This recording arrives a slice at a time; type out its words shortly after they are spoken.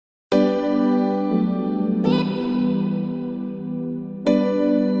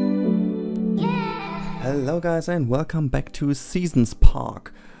Hello guys and welcome back to Seasons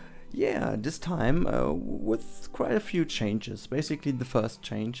Park. Yeah, this time with quite a few changes. Basically the first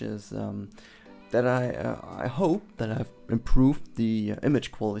change is that I hope that I've improved the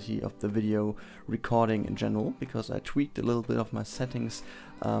image quality of the video recording in general, because I tweaked a little bit of my settings,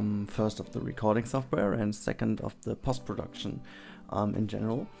 first of the recording software and second of the post-production in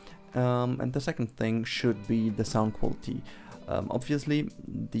general. And the second thing should be the sound quality. Obviously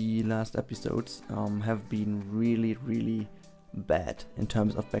the last episodes have been really bad in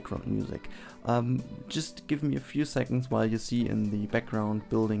terms of background music. Just give me a few seconds while you see in the background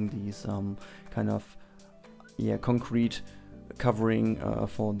building these kind of concrete covering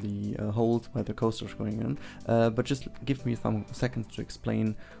for the holes where the coaster's going in, but just give me some seconds to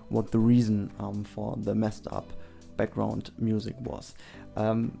explain what the reason for the messed up background music was.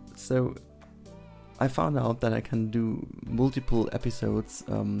 So I found out that I can do multiple episodes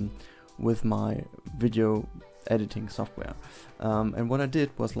with my video editing software, and what I did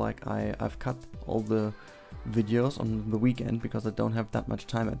was I've cut all the videos on the weekend because I don't have that much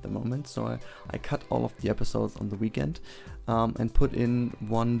time at the moment, so I cut all of the episodes on the weekend and put in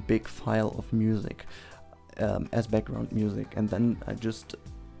one big file of music as background music, and then I just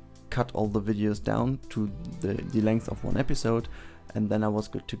cut all the videos down to the length of one episode, and then I was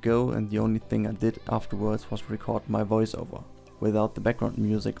good to go. And the only thing I did afterwards was record my voiceover without the background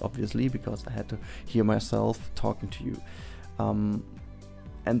music, obviously, because I had to hear myself talking to you. And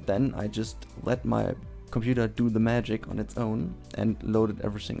then I just let my computer do the magic on its own and loaded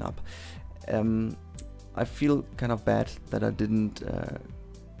everything up. I feel kind of bad that I didn't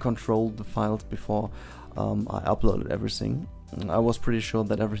control the files before I uploaded everything. I was pretty sure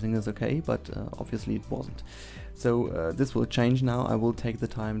that everything is okay, but obviously it wasn't. So this will change now. I will take the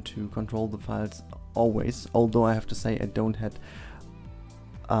time to control the files always, although I have to say I don't have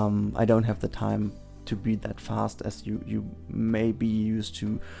the time to be that fast as you may be used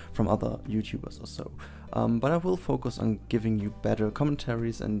to from other YouTubers or so. But I will focus on giving you better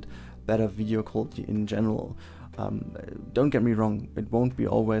commentaries and better video quality in general. Don't get me wrong, it won't be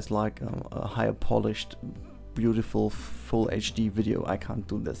always like a higher polished, beautiful full HD video. I can't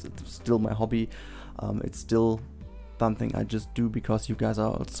do this. It's still my hobby. It's still something I just do because you guys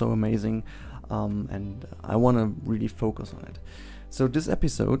are so amazing, and I want to really focus on it. So this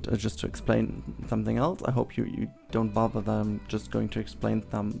episode, just to explain something else, I hope you don't bother that I'm just going to explain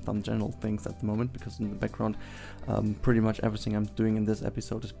some general things at the moment, because in the background pretty much everything I'm doing in this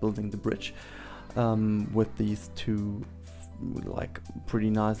episode is building the bridge with these two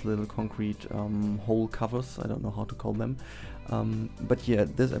pretty nice little concrete hole covers. I don't know how to call them, but yeah,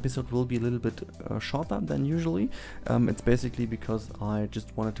 this episode will be a little bit shorter than usually. It's basically because I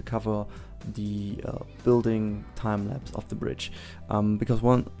just wanted to cover the building time-lapse of the bridge, because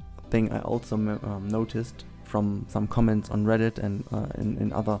one thing I also noticed from some comments on Reddit and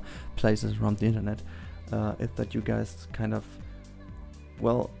in other places around the internet is that you guys kind of,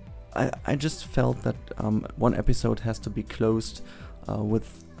 well, I just felt that one episode has to be closed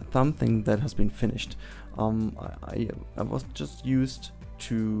with something that has been finished. I was just used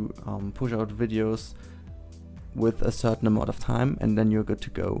to push out videos with a certain amount of time, and then you're good to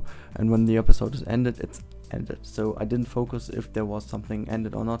go. And when the episode is ended, it's ended. So I didn't focus if there was something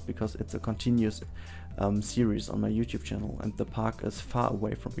ended or not, because it's a continuous series on my YouTube channel, and the park is far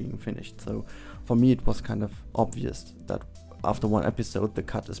away from being finished. So for me it was kind of obvious that after one episode the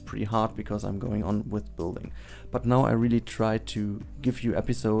cut is pretty hard, because I'm going on with building. But now I really try to give you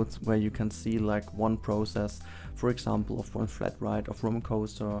episodes where you can see like one process, for example of one flat ride, of roller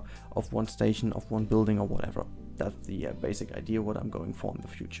coaster, of one station, of one building or whatever. That's the basic idea what I'm going for in the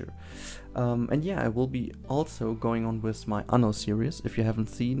future. And yeah, I will be also going on with my Anno series. If you haven't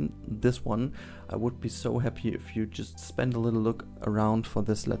seen this one, I would be so happy if you just spend a little look around for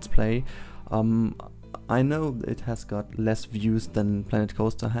this Let's Play. I know it has got less views than Planet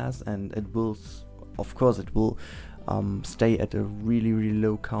Coaster has, and it will, of course it will stay at a really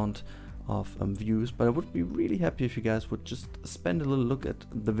low count of views, but I would be really happy if you guys would just spend a little look at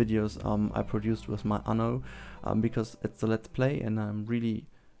the videos I produced with my Anno, because it's a Let's Play, and I'm really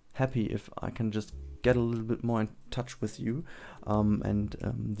happy if I can just get a little bit more in touch with you, and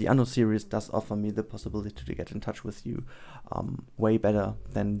the Anno series does offer me the possibility to get in touch with you way better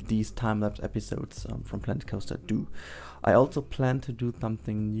than these time-lapse episodes from Planet Coaster do. I also plan to do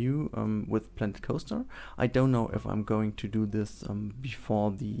something new with Planet Coaster. I don't know if I'm going to do this before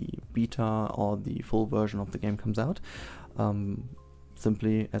the beta or the full version of the game comes out,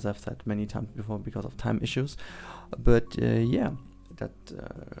 simply, as I've said many times before, because of time issues. But yeah, that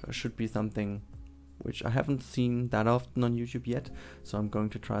should be something which I haven't seen that often on YouTube yet. So I'm going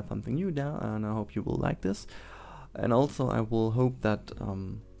to try something new now, and I hope you will like this. And also I will hope that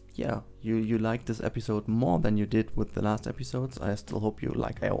yeah, you like this episode more than you did with the last episodes. I still hope you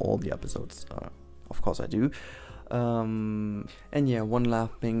like all the episodes. Of course I do. And yeah, one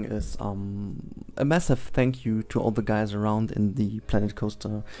last thing is a massive thank you to all the guys around in the Planet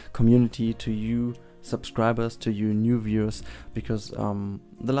Coaster community, to you subscribers, to you new viewers, because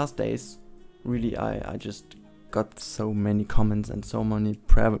the last days really I just got so many comments and so many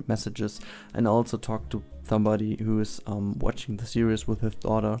private messages, and I also talked to somebody who is watching the series with his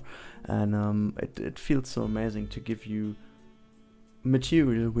daughter, and it feels so amazing to give you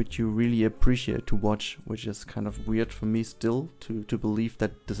material which you really appreciate to watch, which is kind of weird for me still to believe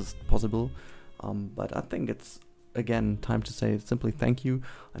that this is possible, but I think it's again time to say simply thank you,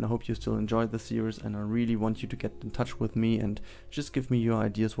 and I hope you still enjoyed the series, and I really want you to get in touch with me and just give me your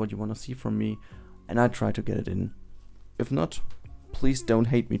ideas what you want to see from me, and I try to get it in. If not, please don't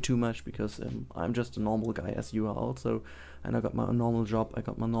hate me too much, because I'm just a normal guy as you are also, and I got my normal job, I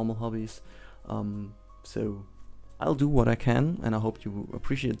got my normal hobbies, so I'll do what I can, and I hope you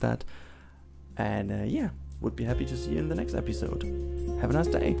appreciate that. And yeah, would be happy to see you in the next episode. Have a nice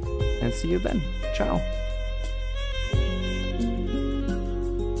day, and see you then. Ciao.